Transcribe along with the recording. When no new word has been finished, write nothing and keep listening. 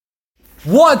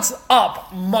What's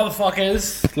up,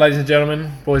 motherfuckers? Ladies and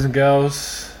gentlemen, boys and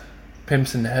girls,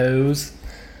 pimps and hoes.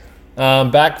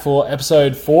 Back for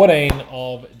episode 14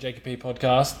 of JKP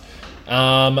Podcast.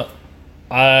 I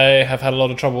have had a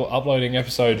lot of trouble uploading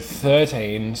episode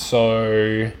 13,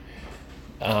 so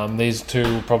these two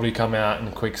will probably come out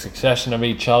in quick succession of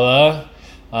each other.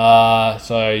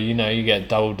 So, you get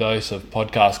double dose of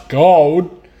podcast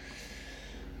gold.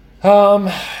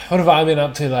 What have I been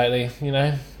up to lately?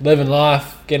 Living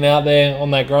life, getting out there on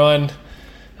that grind.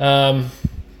 I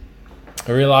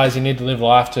realise you need to live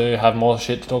life to have more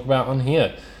shit to talk about on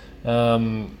here.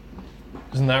 Isn't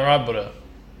that right, Buddha?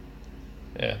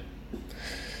 Yeah.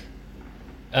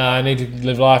 I need to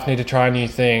live life, need to try new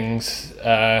things.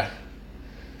 You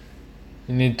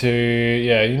need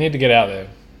to get out there.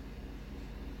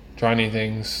 Try new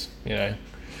things,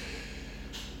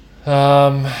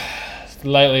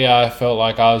 Lately, I felt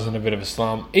like I was in a bit of a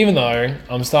slump, even though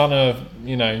I'm starting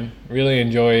to, really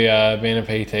enjoy being a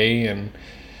PT, and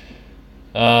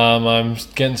I'm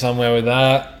getting somewhere with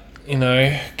that,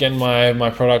 getting my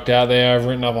product out there. I've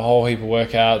written up a whole heap of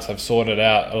workouts. I've sorted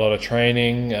out a lot of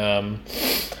training,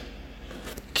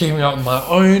 keeping up with my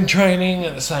own training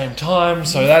at the same time,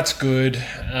 so that's good.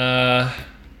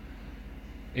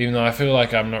 Even though I feel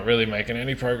like I'm not really making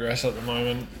any progress at the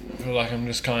moment. I feel like I'm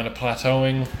just kind of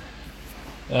plateauing.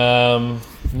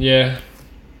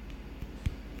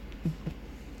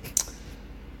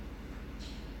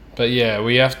 But yeah,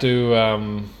 we have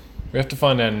to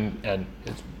find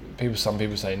some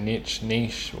people say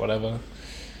niche, whatever.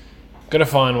 Got to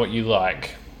find what you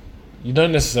like. You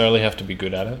don't necessarily have to be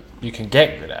good at it. You can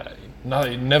get good at it. No,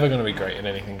 you're never going to be great at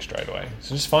anything straight away.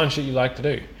 So just find shit you like to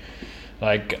do.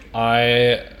 Like,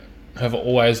 I have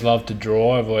always loved to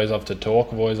draw. I've always loved to talk.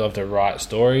 I've always loved to write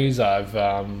stories.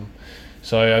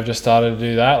 So I've just started to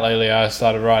do that. Lately, I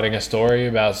started writing a story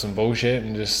about some bullshit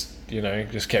and just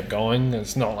kept going.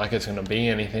 It's not like it's going to be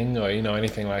anything or,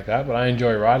 anything like that, but I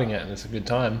enjoy writing it and it's a good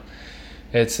time.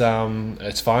 It's fun.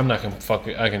 I can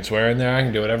swear in there. I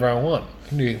can do whatever I want. I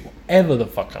can do whatever the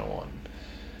fuck I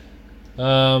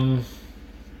want.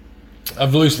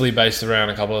 I've loosely based around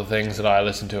a couple of things that I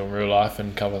listen to in real life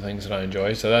and a couple of things that I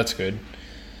enjoy, so that's good.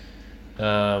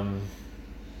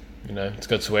 It's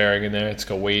got swearing in there, it's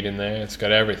got weed in there, it's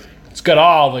got everything. It's got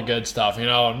all the good stuff,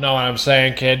 know what I'm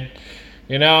saying, kid?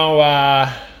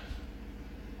 I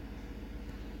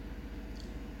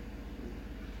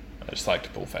just like to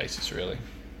pull faces, really.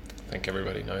 I think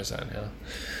everybody knows that now.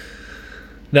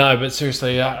 No, but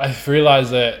seriously, I've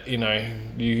realised that,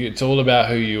 it's all about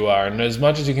who you are. And as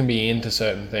much as you can be into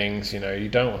certain things, you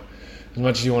don't, as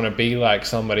much as you want to be like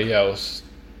somebody else,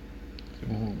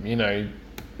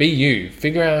 be you.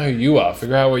 Figure out who you are.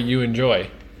 Figure out what you enjoy.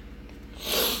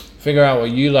 Figure out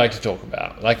what you like to talk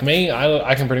about. Like me,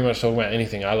 I can pretty much talk about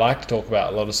anything. I like to talk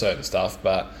about a lot of certain stuff,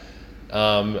 but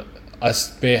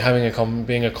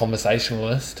being a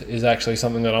conversationalist is actually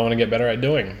something that I want to get better at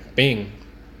doing.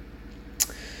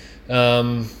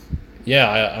 I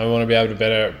want to be able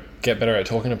to get better at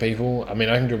talking to people. I mean,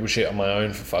 I can dribble shit on my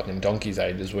own for fucking donkey's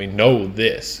ages. We know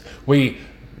this.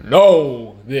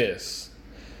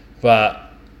 But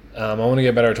I want to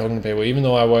get better at talking to people. Even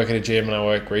though I work at a gym and I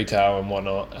work retail and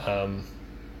whatnot,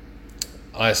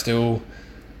 I still,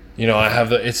 I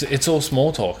have it's all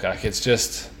small talk. Like, it's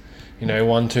just,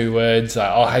 1-2 words.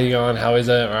 Like, oh, how you going? How is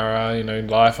it?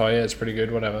 Life. Oh, yeah, it's pretty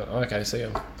good. Whatever. Okay, see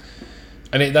you.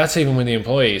 And that's even with the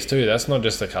employees too. That's not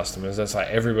just the customers. That's like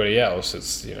everybody else.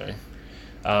 It's,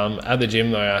 at the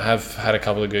gym though, I have had a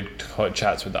couple of good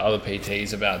chats with the other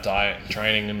PTs about diet and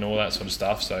training and all that sort of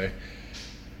stuff. So,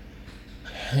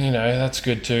 that's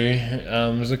good too.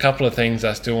 There's a couple of things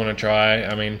I still want to try.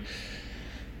 I mean,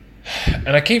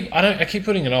 and I keep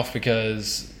putting it off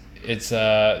because it's,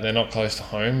 they're not close to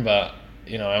home, but,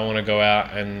 I want to go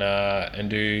out and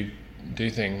do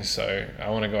things. So I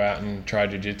want to go out and try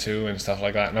jiu-jitsu and stuff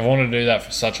like that, and I've wanted to do that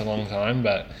for such a long time,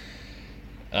 but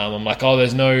I'm like,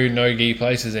 there's no gi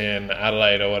places in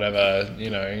Adelaide or whatever,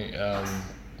 you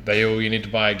need to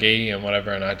buy a gi and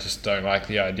whatever, and I just don't like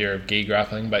the idea of gi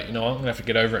grappling. But I'm gonna have to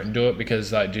get over it and do it,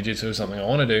 because like jiu-jitsu is something I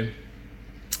want to do,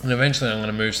 and eventually I'm going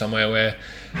to move somewhere where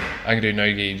I can do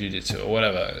no gi jiu-jitsu or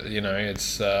whatever. It's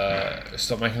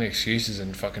stop making excuses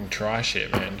and fucking try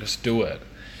shit, man. Just do it.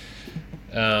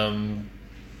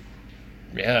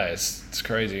 It's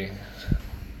crazy.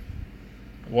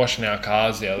 Washing our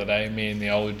cars the other day, me and the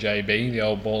old JB, the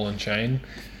old ball and chain.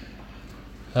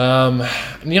 What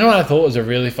I thought was a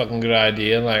really fucking good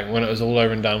idea, like when it was all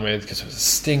over and done with, because it was a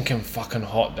stinking fucking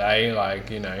hot day, like,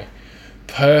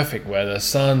 perfect weather,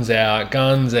 sun's out,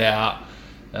 guns out,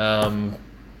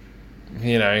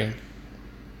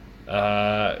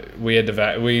 we had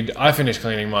to I finished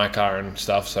cleaning my car and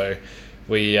stuff, so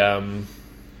we were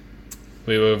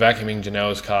vacuuming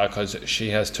Janelle's car because she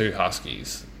has 2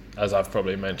 huskies, as I've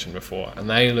probably mentioned before, and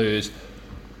they lose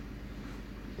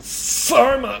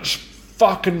so much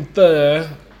fucking fur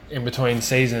in between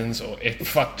seasons, or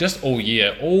just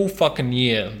all fucking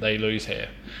year they lose hair.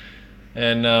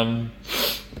 And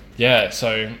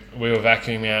so we were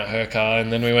vacuuming out her car,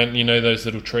 and then we went, those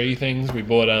little tree things, we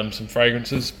bought some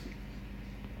fragrances.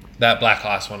 That Black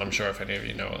Ice one, I'm sure if any of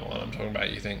you know the one I'm talking about,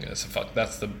 you think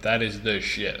that is the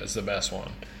shit. It's the best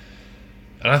one.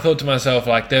 And I thought to myself,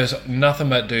 like, there's nothing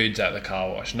but dudes at the car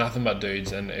wash, nothing but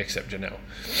dudes, and except Janelle.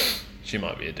 She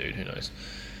might be a dude, who knows.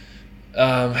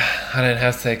 I don't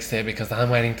have sex there because I'm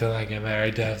waiting till I get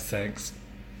married to have sex.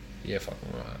 Yeah,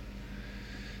 fucking right.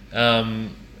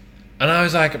 And I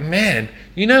was like, man,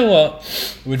 you know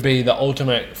what would be the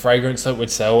ultimate fragrance that would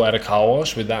sell at a car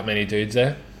wash with that many dudes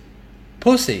there?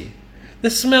 Pussy.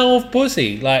 The smell of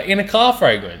pussy, like in a car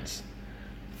fragrance.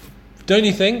 Don't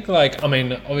you think? Like, I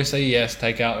mean, obviously, yes,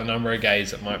 take out the number of gays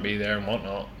that might be there and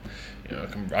whatnot.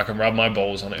 I can rub my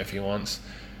balls on it if he wants.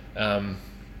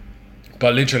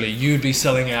 But literally, you'd be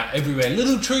selling out everywhere.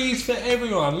 Little trees for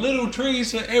everyone. Little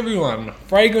trees for everyone.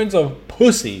 Fragrance of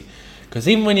pussy. Because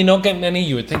even when you're not getting any,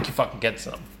 you would think you fucking get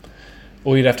some.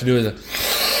 All you'd have to do is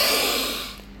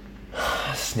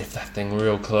sniff that thing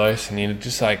real close, and you're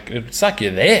just like, it's like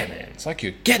you're there, man. It's like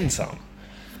you're getting some.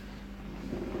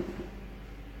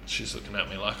 She's looking at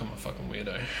me like I'm a fucking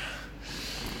weirdo.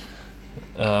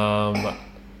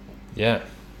 Yeah.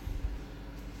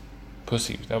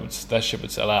 Pussy. That shit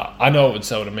would sell out. I know it would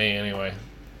sell to me anyway.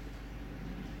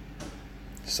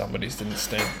 Somebody's didn't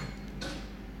stink.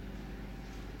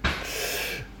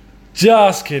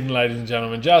 Just kidding, ladies and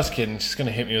gentlemen. Just kidding. She's going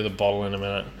to hit me with a bottle in a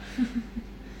minute.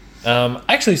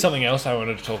 Actually, something else I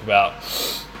wanted to talk about.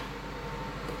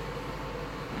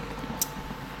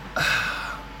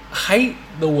 I hate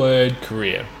the word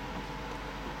career.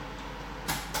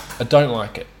 I don't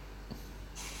like it.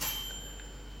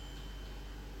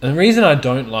 And the reason I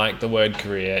don't like the word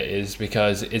career is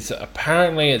because it's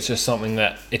just something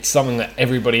that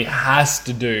everybody has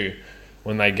to do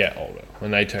when they get older,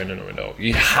 when they turn into an adult.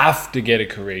 You have to get a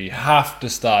career. You have to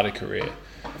start a career.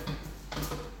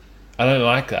 I don't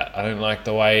like that. I don't like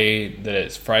the way that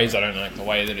it's phrased. I don't like the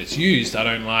way that it's used. I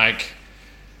don't like,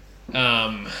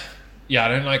 I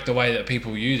don't like the way that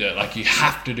people use it. Like, you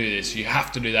have to do this, you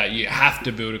have to do that, you have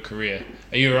to build a career.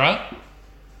 Are you alright?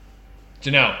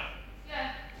 Janelle?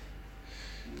 Yeah.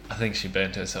 I think she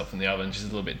burnt herself in the oven. She's a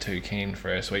little bit too keen for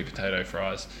her sweet potato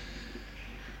fries.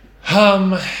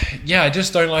 I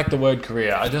just don't like the word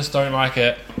career. I just don't like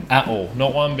it at all.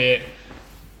 Not one bit.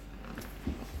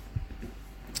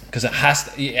 Because it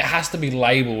has to be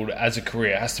labelled as a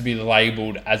career. It has to be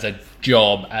labelled as a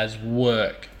job, as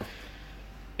work.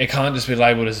 It can't just be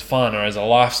labelled as fun or as a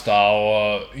lifestyle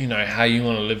or, how you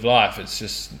want to live life.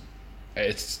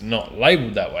 It's not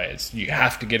labelled that way. You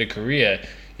have to get a career.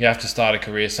 You have to start a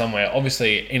career somewhere.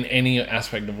 Obviously, in any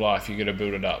aspect of life, you got to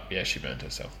build it up. Yeah, she burnt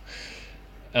herself.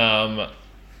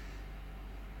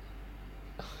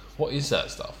 What is that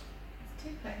stuff?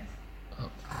 Toothpaste. Oh.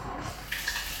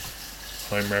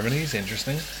 Home remedies,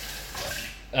 interesting.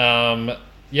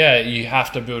 You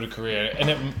have to build a career.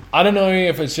 And I don't know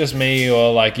if it's just me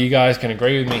or like you guys can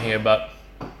agree with me here, but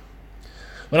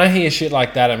when I hear shit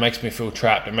like that, it makes me feel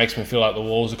trapped. It makes me feel like the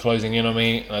walls are closing in on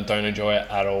me, and I don't enjoy it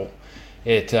at all.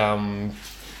 Did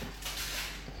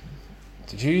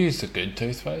you use the good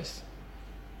toothpaste?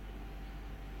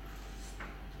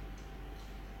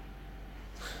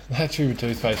 That tube of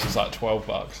toothpaste is like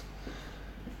 $12.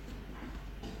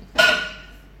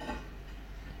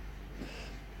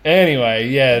 Anyway,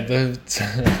 you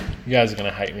guys are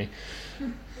gonna hate me.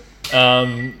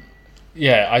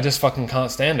 I just fucking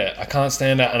can't stand it. I can't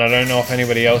stand it, and I don't know if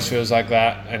anybody else feels like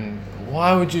that. And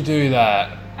why would you do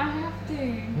that? I have to.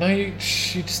 No, you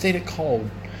just eat it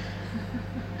cold.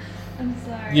 I'm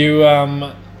sorry.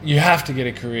 You have to get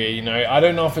a career. I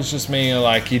don't know if it's just me or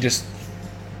like you just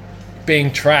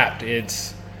being trapped.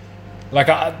 It's like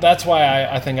that's why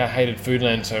I think I hated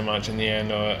Foodland so much in the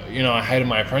end. Or I hated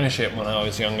my apprenticeship when I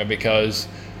was younger because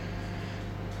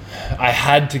I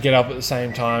had to get up at the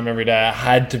same time every day. I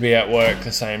had to be at work at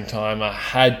the same time. I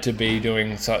had to be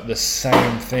doing the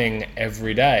same thing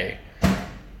every day.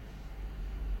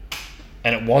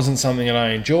 And it wasn't something that I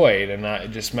enjoyed, and it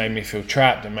just made me feel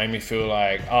trapped. It made me feel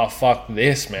like, oh, fuck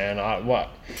this, man.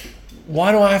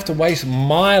 Why do I have to waste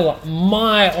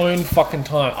my own fucking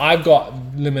time? I've got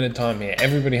limited time here.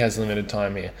 Everybody has limited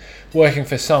time here. Working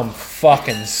for some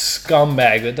fucking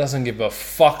scumbag that doesn't give a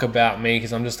fuck about me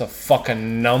because I'm just a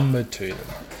fucking number to them.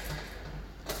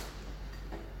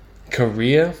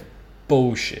 Career?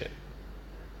 Bullshit.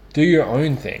 Do your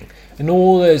own thing. And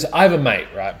all those... I have a mate,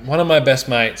 right? One of my best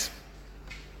mates.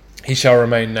 He shall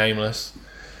remain nameless.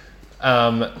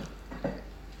 And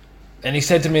he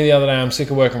said to me the other day, I'm sick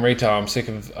of working retail. I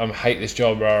hate this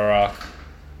job. Rah, rah, rah.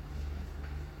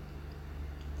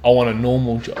 I want a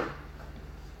normal job.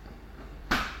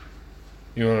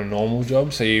 You want a normal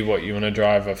job? So you want to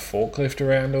drive a forklift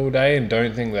around all day and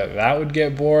don't think that would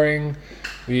get boring?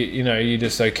 You're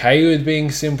just okay with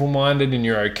being simple-minded and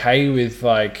you're okay with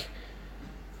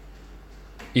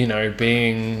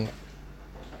being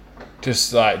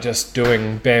just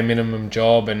doing bare minimum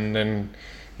job and then,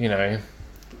 I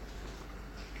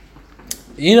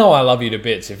love you to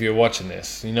bits if you're watching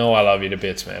this. I love you to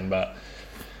bits, man, but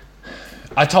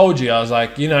I told you, I was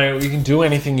like, you can do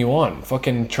anything you want.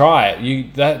 Fucking try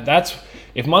it. That's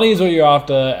if money is what you're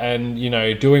after and,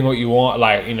 doing what you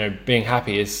want, being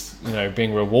happy is,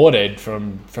 being rewarded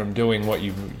from doing what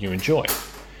you enjoy.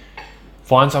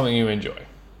 Find something you enjoy.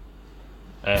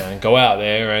 And go out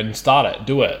there and start it.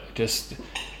 Do it. Just,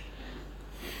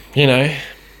 you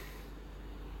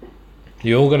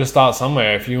all got to start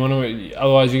somewhere. If you want to,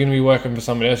 otherwise you're going to be working for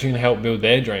somebody else. You're going to help build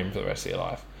their dream for the rest of your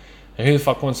life. And who the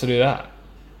fuck wants to do that?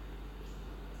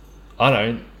 I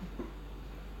don't.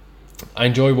 I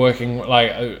enjoy working,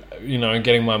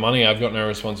 getting my money. I've got no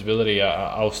responsibility.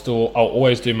 I'll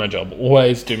always do my job.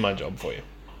 Always do my job for you.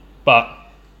 But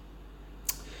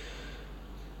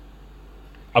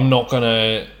I'm not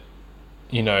gonna,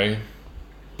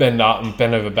 bend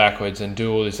over backwards and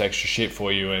do all this extra shit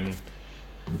for you and,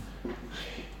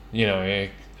 how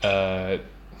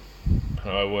do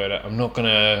I word it? I'm not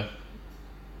gonna,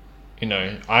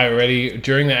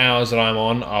 during the hours that I'm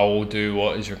on, I will do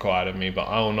what is required of me, but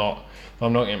I will not, if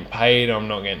I'm not getting paid, I'm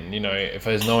not getting, if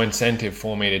there's no incentive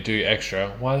for me to do extra,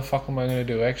 why the fuck am I going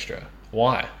to do extra?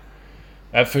 Why?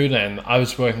 At Foodland, I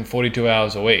was working 42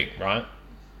 hours a week, right?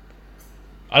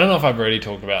 I don't know if I've already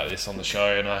talked about this on the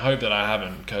show, and I hope that I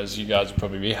haven't, because you guys will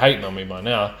probably be hating on me by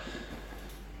now.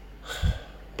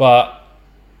 But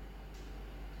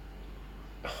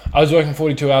I was working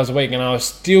 42 hours a week, and I was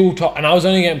still and I was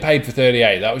only getting paid for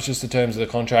 38. That was just the terms of the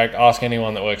contract. Ask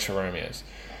anyone that works for Romeo's.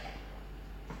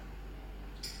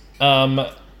 And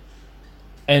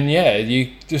yeah,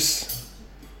 you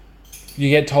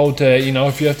get told to,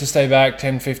 if you have to stay back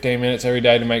 10, 15 minutes every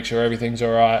day to make sure everything's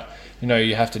all right,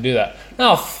 you have to do that.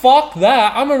 No, fuck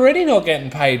that. I'm already not getting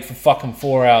paid for fucking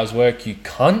 4 hours work, you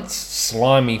cunts.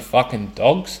 Slimy fucking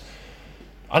dogs.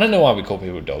 I don't know why we call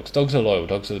people dogs. Dogs are loyal.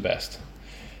 Dogs are the best.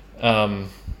 Yeah,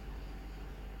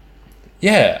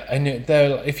 and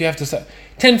if you have to say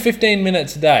 10, 15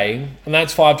 minutes a day, and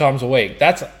that's 5 times a week,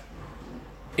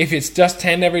 if it's just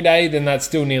 10 every day, then that's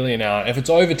still nearly an hour. If it's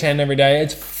over 10 every day,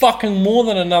 it's fucking more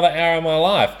than another hour of my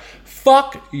life.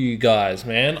 Fuck you guys,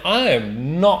 man. I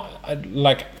am not, I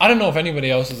don't know if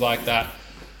anybody else is like that,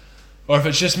 or if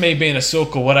it's just me being a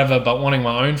sook or whatever, but wanting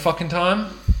my own fucking time.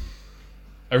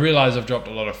 I realise I've dropped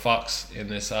a lot of fucks in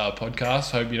this podcast.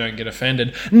 Hope you don't get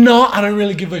offended. No, I don't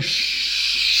really give a shit.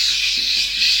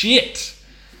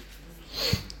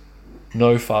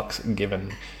 No fucks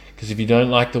given. Because if you don't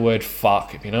like the word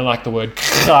fuck, if you don't like the word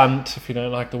cunt, if you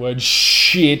don't like the word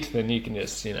shit, then you can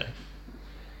just, see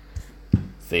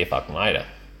you fucking later.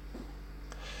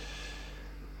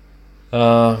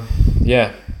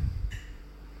 Yeah.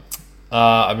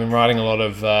 I've been writing a lot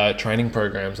of training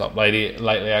programs up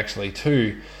lately actually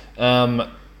too.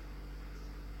 It's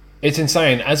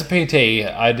insane. As a PT,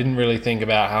 I didn't really think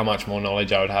about how much more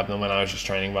knowledge I would have than when I was just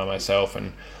training by myself,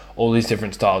 and all these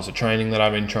different styles of training that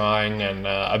I've been trying, and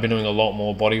I've been doing a lot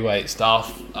more bodyweight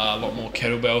stuff, a lot more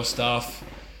kettlebell stuff.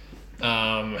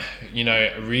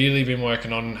 Really been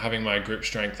working on having my grip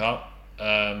strength up.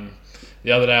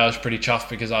 The other day I was pretty chuffed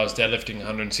because I was deadlifting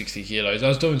 160 kilos. I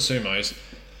was doing sumo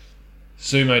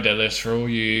deadlifts, for all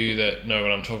you that know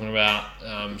what I'm talking about.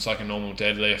 It's like a normal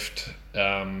deadlift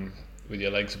with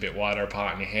your legs a bit wider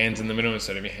apart and your hands in the middle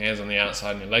instead of your hands on the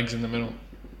outside and your legs in the middle.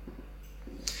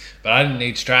 But I didn't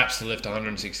need straps to lift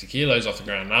 160 kilos off the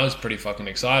ground, and I was pretty fucking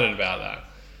excited about that.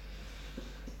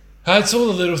 It's all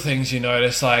the little things you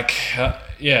notice,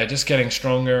 just getting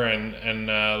stronger and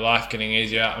life getting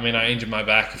easier. I mean, I injured my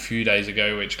back a few days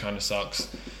ago, which kind of sucks.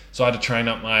 So I had to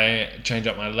change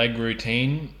up my leg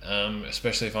routine,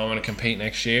 especially if I want to compete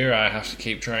next year. I have to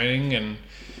keep training and,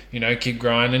 keep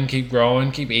grinding, keep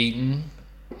growing, keep eating.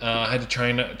 I had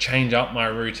to change up my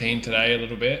routine today a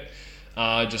little bit.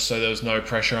 just so there was no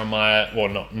pressure on my, well,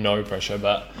 not no pressure,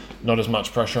 but not as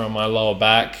much pressure on my lower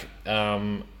back,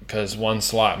 because one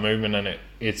slight movement and it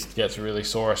gets really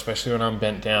sore, especially when I'm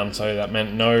bent down. So that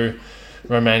meant no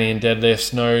Romanian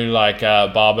deadlifts, no like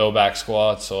barbell back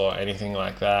squats or anything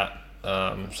like that.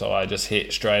 So I just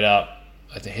hit straight up.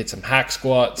 I had to hit some hack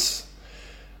squats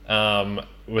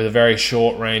with a very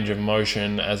short range of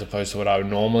motion as opposed to what I would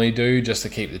normally do, just to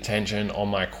keep the tension on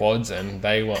my quads, and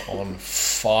they were on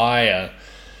fire.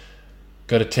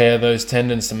 Got to tear those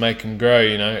tendons to make them grow,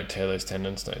 you know. Tear those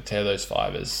tendons, no, tear those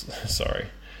fibers. Sorry.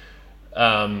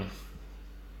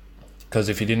 Because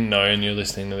if you didn't know and you're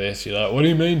listening to this, you're like, what do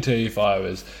you mean tear your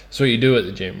fibers? That's what you do at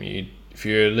the gym. If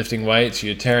you're lifting weights,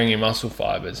 you're tearing your muscle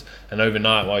fibers. And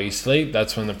overnight while you sleep,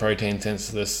 that's when the protein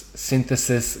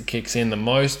synthesis kicks in the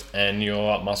most and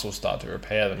your muscles start to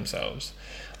repair themselves.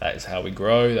 That is how we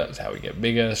grow. That's how we get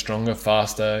bigger, stronger,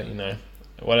 faster, you know,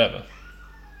 whatever.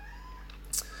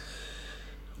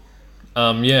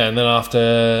 And then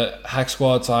after hack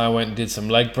squats, I went and did some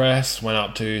leg press, went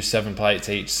up to 7 plates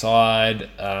each side,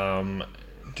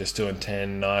 just doing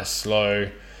 10 nice, slow,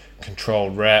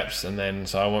 controlled reps. And then,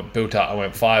 so I went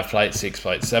 5 plates, 6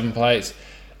 plates, 7 plates.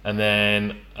 And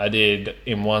then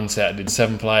in one set, I did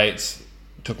 7 plates,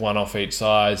 took 1 off each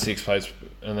side, 6 plates,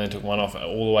 and then took 1 off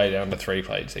all the way down to 3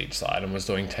 plates each side, and was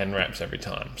doing 10 reps every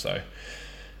time. So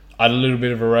I had a little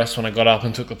bit of a rest when I got up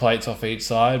and took the plates off each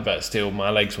side, but still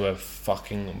my legs were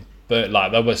fucking,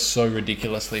 like, they were so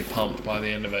ridiculously pumped by the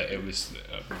end of it. It was,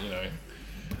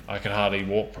 I could hardly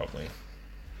walk properly.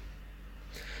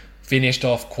 Finished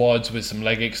off quads with some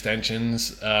leg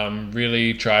extensions.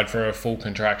 Really tried for a full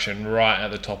contraction right at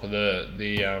the top of the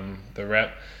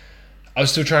rep. I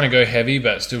was still trying to go heavy,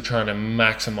 but still trying to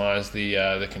maximize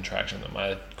the contraction that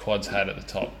my quads had at the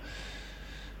top.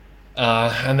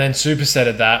 And then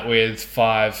supersetted that with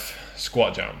 5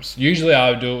 squat jumps. Usually I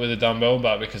would do it with a dumbbell,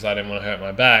 but because I didn't want to hurt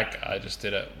my back, I just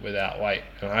did it without weight.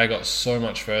 And I got so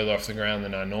much further off the ground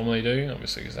than I normally do,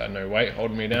 obviously because I had no weight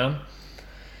holding me down.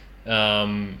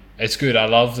 It's good. I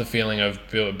love the feeling of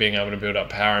being able to build up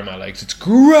power in my legs. It's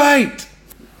great!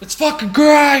 It's fucking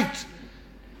great!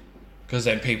 Because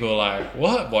then people are like,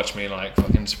 what? Watch me like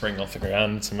fucking spring off the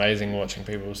ground. It's amazing watching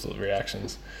people's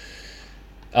reactions.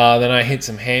 Then I hit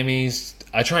some hammies.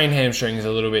 I trained hamstrings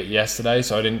a little bit yesterday,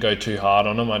 so I didn't go too hard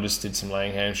on them. I just did some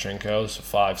laying hamstring curls for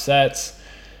 5 sets.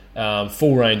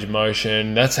 Full range of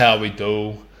motion. That's how we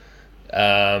do.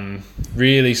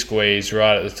 Really squeeze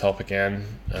right at the top again,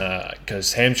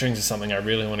 because hamstrings are something I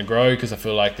really want to grow, because I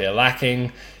feel like they're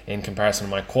lacking in comparison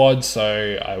to my quads.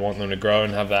 So I want them to grow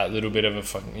and have that little bit of a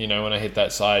fucking, when I hit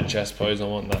that side chest pose, I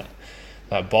want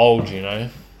that bulge,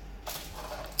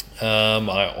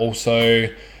 I also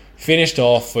finished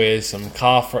off with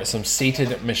some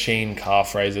seated machine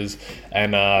calf raises,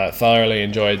 and thoroughly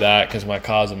enjoyed that because my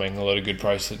calves are making a lot of good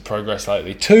progress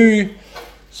lately too.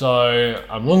 So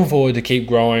I'm looking forward to keep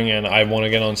growing, and I want to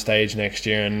get on stage next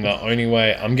year. And the only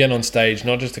way I'm getting on stage,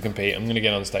 not just to compete, I'm going to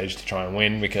get on stage to try and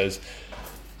win, because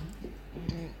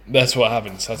that's what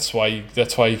happens. That's why you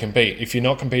compete. If you're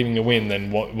not competing to win,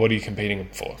 then what are you competing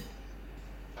for?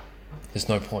 There's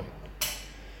no point.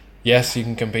 Yes, you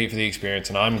can compete for the experience,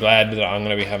 and I'm glad that I'm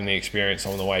going to be having the experience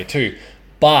on the way too.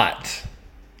 But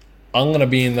I'm going to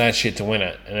be in that shit to win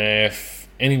it. And if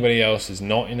anybody else is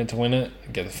not in it to win it,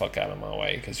 get the fuck out of my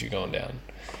way, because you're going down.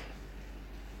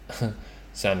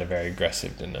 Sounded very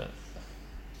aggressive, didn't it?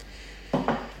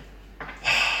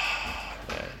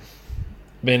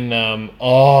 Man.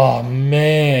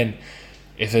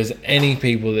 If there's any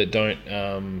people that don't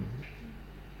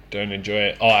enjoy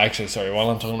it. Oh, actually, sorry, while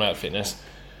I'm talking about fitness,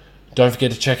 don't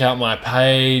forget to check out my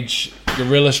page,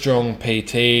 Gorilla Strong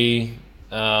PT,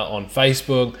 on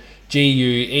Facebook,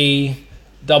 GUERRILLA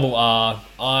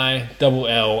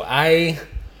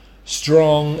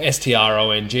Strong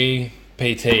STRONG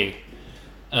PT.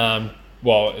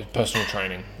 Personal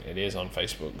training, it is on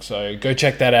Facebook. So go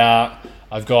check that out.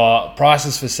 I've got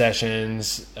prices for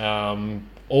sessions,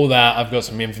 all that. I've got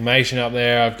some information up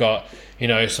there. I've got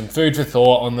some food for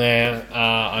thought on there.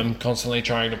 I'm constantly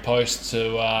trying to post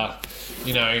to,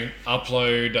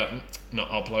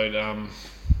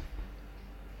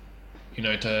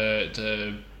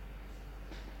 to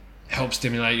help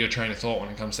stimulate your train of thought when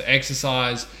it comes to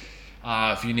exercise.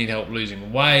 If you need help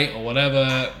losing weight or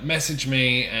whatever, message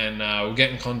me, and we'll get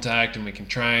in contact, and we can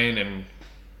train, and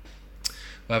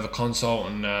we'll have a consult,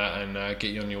 and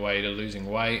get you on your way to losing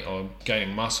weight or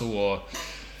gaining muscle or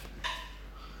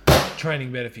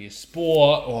training better for your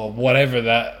sport, or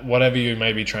whatever you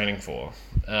may be training for,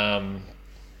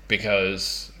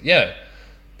 because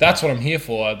that's what I'm here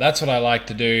for. That's what I like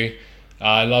to do.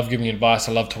 I love giving advice.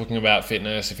 I love talking about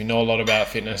fitness. If you know a lot about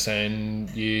fitness and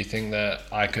you think that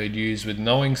I could use with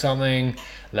knowing something,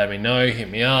 let me know, hit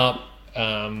me up.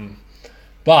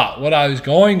 But what I was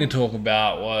going to talk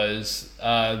about was,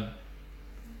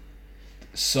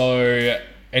 so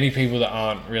any people that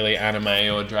aren't really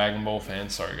anime or Dragon Ball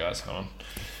fans, sorry guys, hold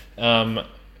on.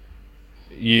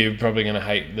 You're probably going to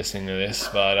hate listening to this,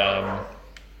 but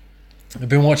I've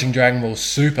been watching Dragon Ball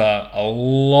Super a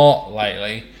lot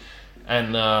lately.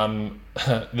 And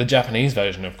the Japanese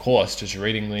version, of course, just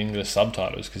reading the English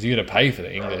subtitles, because you got to pay for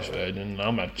the English version.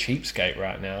 I'm a cheapskate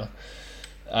right now.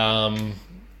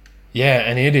 Yeah,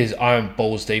 and I'm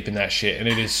balls deep in that shit, and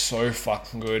it is so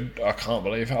fucking good. I can't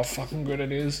believe how fucking good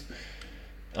it is.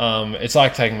 It's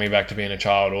like taking me back to being a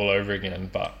child all over again,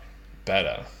 but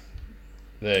better.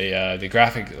 The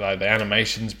graphic, like the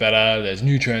animation's better. There's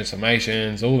new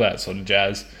transformations, all that sort of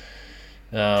jazz.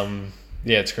 Yeah,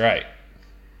 it's great.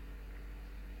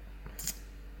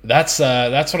 That's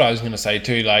what I was going to say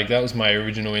too. Like, that was my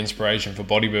original inspiration for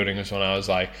bodybuilding, was when I was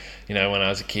like, when I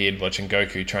was a kid watching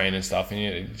Goku train and stuff,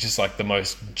 and just like the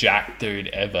most jacked dude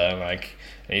ever. Like,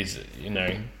 he's,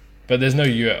 but there's no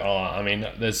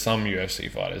there's some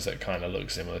UFC fighters that kind of look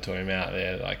similar to him out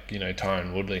there, like,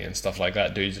 Tyron Woodley and stuff like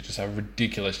that. Dudes that just have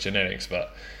ridiculous genetics,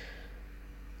 but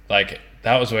like,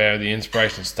 that was where the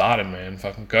inspiration started, man.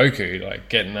 Fucking Goku, like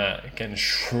getting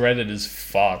shredded as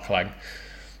fuck, like,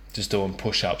 just doing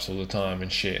push-ups all the time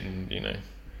and shit, and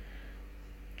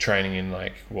training in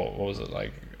like what was it,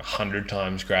 like 100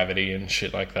 times gravity and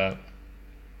shit like that.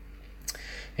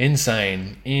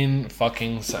 Insane,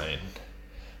 fucking insane.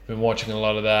 Been watching a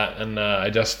lot of that, and I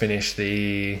just finished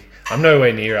I'm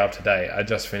nowhere near up to date. I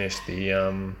just finished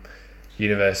the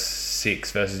Universe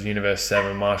 6 versus Universe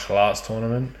 7 martial arts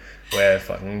tournament, where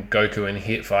fucking Goku and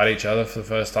Hit fight each other for the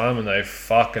first time, and they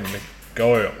fucking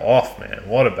go off, man.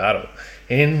 What a battle.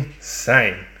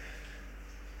 Insane.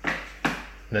 And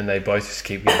then they both just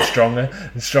keep getting stronger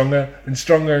and stronger and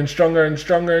stronger and stronger and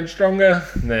stronger and stronger.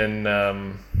 And then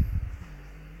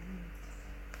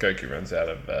Goku runs out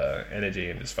of energy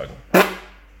and just fucking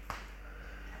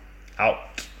out.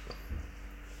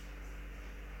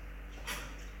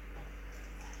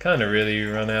 Kind of really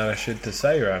run out of shit to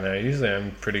say right now. Usually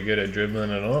I'm pretty good at dribbling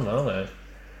it on, aren't I?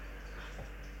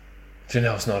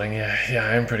 Janelle's nodding, yeah,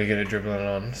 I am pretty good at dribbling it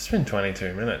on. It's been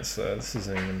 22 minutes, so this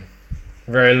isn't even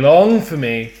very long for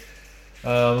me.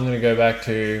 I'm going to go back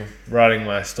to writing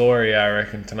my story, I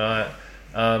reckon, tonight.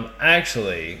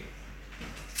 Actually,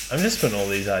 I'm just putting all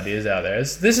these ideas out there.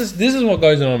 This is what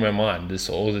goes on in my mind,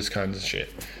 all this kinds of shit.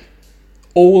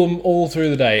 All through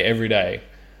the day, every day.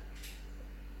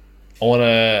 I want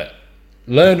to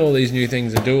learn all these new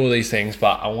things and do all these things,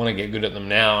 but I want to get good at them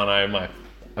now, and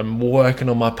I'm working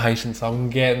on my patience. I'm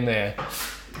getting there.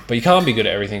 But you can't be good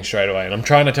at everything straight away. And I'm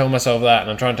trying to tell myself that, and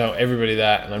I'm trying to tell everybody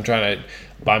that, and I'm trying to,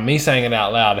 by me saying it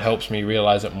out loud, it helps me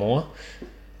realize it more.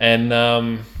 And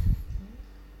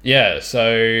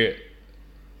so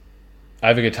I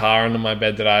have a guitar under my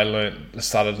bed that I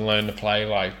started to learn to play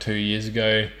like 2 years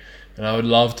ago. And I would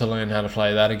love to learn how to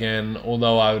play that again.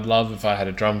 Although I would love if I had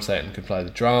a drum set and could play the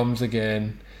drums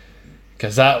again.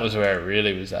 Because that was where it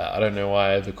really was at. I don't know why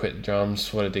I ever quit the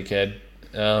drums. What a dickhead.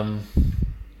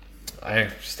 I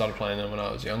started playing them when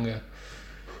I was younger.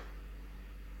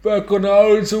 Back when I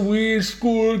was a wee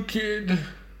school kid.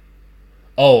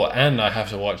 Oh, and I have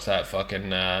to watch that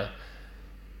fucking... that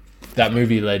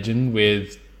movie Legend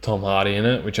with Tom Hardy in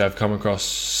it, which I've come across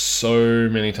so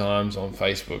many times on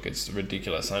Facebook. It's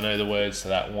ridiculous. I know the words to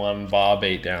that one bar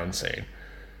beatdown scene.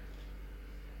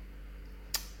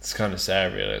 It's kind of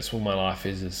sad, really. It's all my life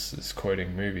is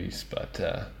quoting movies, but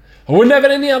I wouldn't have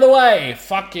it any other way.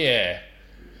 Fuck yeah.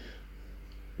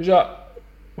 What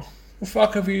the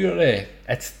fuck have you got there?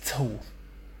 It's a tool.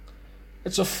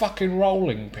 It's a fucking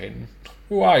rolling pin.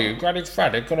 Who are you, Granny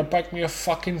Freddy? Gonna bake me a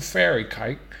fucking fairy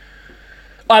cake?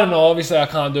 I don't know. Obviously, I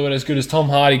can't do it as good as Tom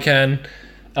Hardy can.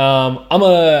 I'm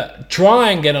gonna try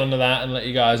and get onto that and let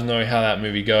you guys know how that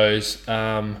movie goes.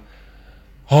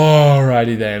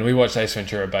 Alrighty then, we watched Ace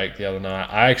Ventura Bake the other night.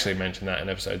 I actually mentioned that in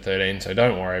episode 13, so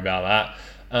don't worry about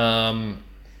that.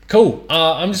 Cool,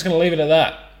 I'm just going to leave it at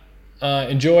that.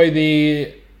 Enjoy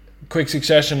the quick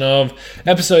succession of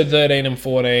episode 13 and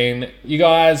 14. You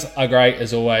guys are great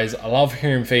as always. I love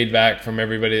hearing feedback from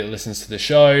everybody that listens to the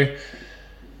show.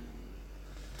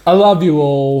 I love you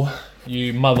all,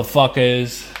 you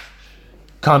motherfuckers,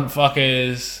 cunt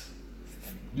fuckers,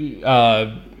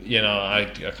 I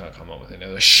can't come up with any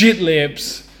other shit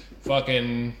lips.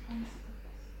 Fucking,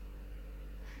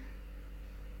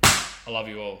 I love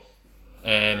you all.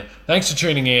 And thanks for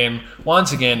tuning in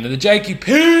once again to the Jakey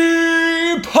P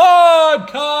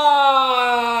podcast.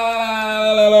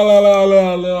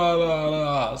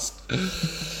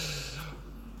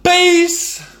 Peace.